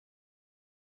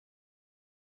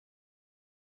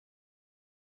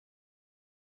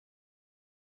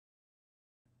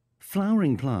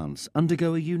Flowering plants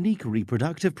undergo a unique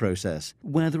reproductive process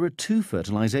where there are two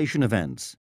fertilization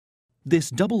events. This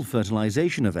double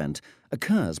fertilization event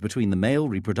occurs between the male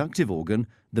reproductive organ,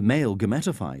 the male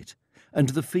gametophyte, and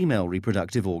the female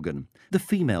reproductive organ, the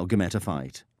female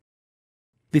gametophyte.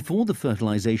 Before the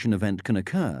fertilization event can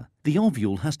occur, the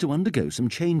ovule has to undergo some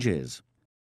changes.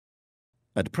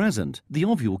 At present, the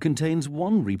ovule contains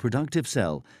one reproductive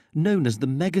cell, known as the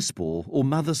megaspore or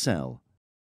mother cell.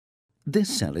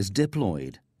 This cell is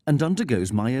diploid and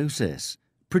undergoes meiosis,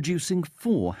 producing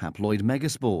 4 haploid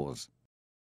megaspores.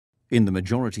 In the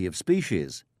majority of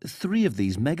species, 3 of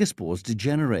these megaspores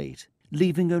degenerate,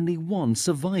 leaving only one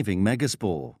surviving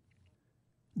megaspore.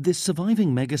 This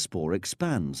surviving megaspore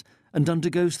expands and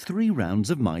undergoes 3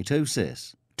 rounds of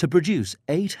mitosis to produce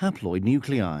 8 haploid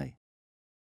nuclei.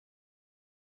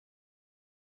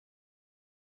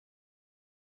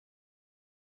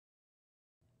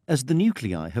 As the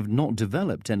nuclei have not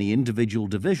developed any individual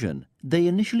division, they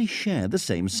initially share the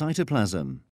same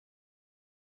cytoplasm.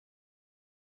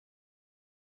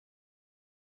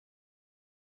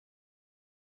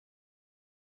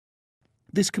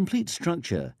 This complete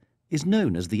structure is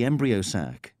known as the embryo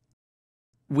sac.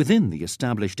 Within the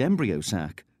established embryo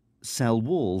sac, cell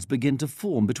walls begin to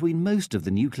form between most of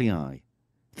the nuclei.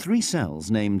 3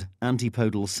 cells named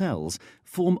antipodal cells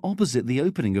form opposite the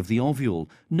opening of the ovule,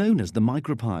 known as the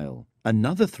micropyle.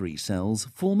 Another 3 cells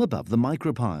form above the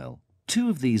micropyle. 2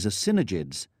 of these are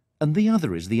synergids, and the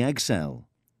other is the egg cell.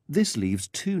 This leaves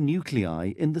 2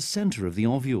 nuclei in the center of the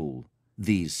ovule.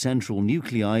 These central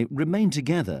nuclei remain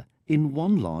together in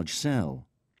one large cell.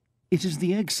 It is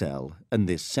the egg cell and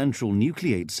this central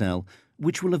nucleate cell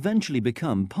which will eventually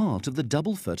become part of the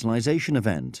double fertilization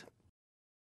event.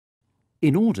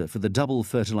 In order for the double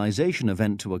fertilization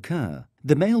event to occur,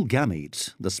 the male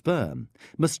gametes, the sperm,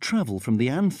 must travel from the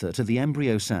anther to the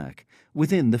embryo sac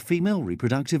within the female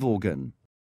reproductive organ.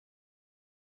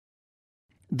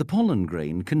 The pollen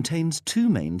grain contains 2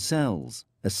 main cells.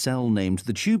 A cell named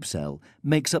the tube cell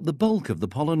makes up the bulk of the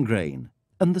pollen grain,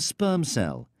 and the sperm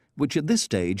cell, which at this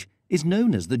stage is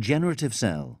known as the generative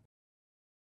cell.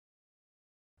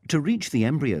 To reach the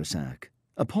embryo sac,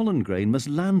 a pollen grain must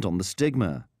land on the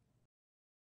stigma.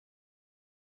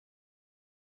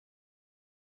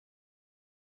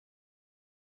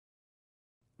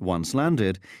 Once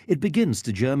landed, it begins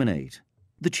to germinate.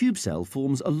 The tube cell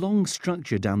forms a long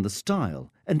structure down the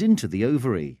style and into the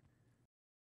ovary.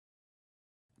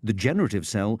 The generative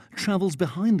cell travels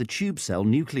behind the tube cell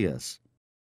nucleus.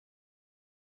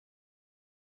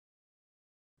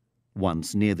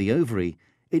 Once near the ovary,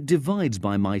 it divides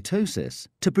by mitosis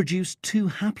to produce 2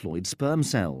 haploid sperm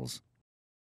cells.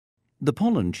 The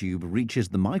pollen tube reaches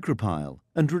the micropyle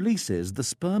and releases the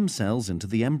sperm cells into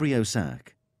the embryo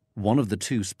sac. One of the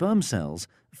 2 sperm cells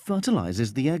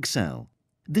fertilizes the egg cell.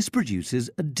 This produces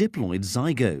a diploid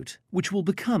zygote, which will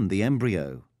become the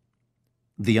embryo.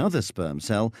 The other sperm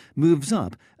cell moves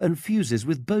up and fuses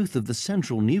with both of the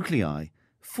central nuclei,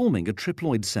 forming a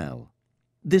triploid cell.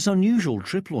 This unusual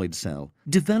triploid cell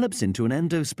develops into an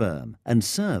endosperm and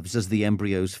serves as the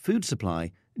embryo's food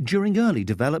supply during early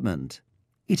development.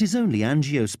 It is only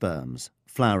angiosperms,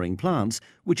 flowering plants,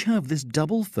 which have this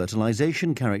double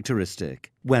fertilization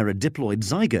characteristic, where a diploid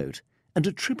zygote and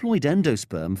a triploid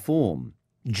endosperm form.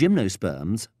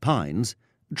 Gymnosperms, pines,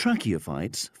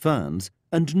 tracheophytes, ferns,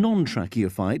 and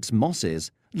non-tracheophytes,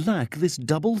 mosses, lack this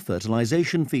double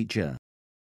fertilization feature.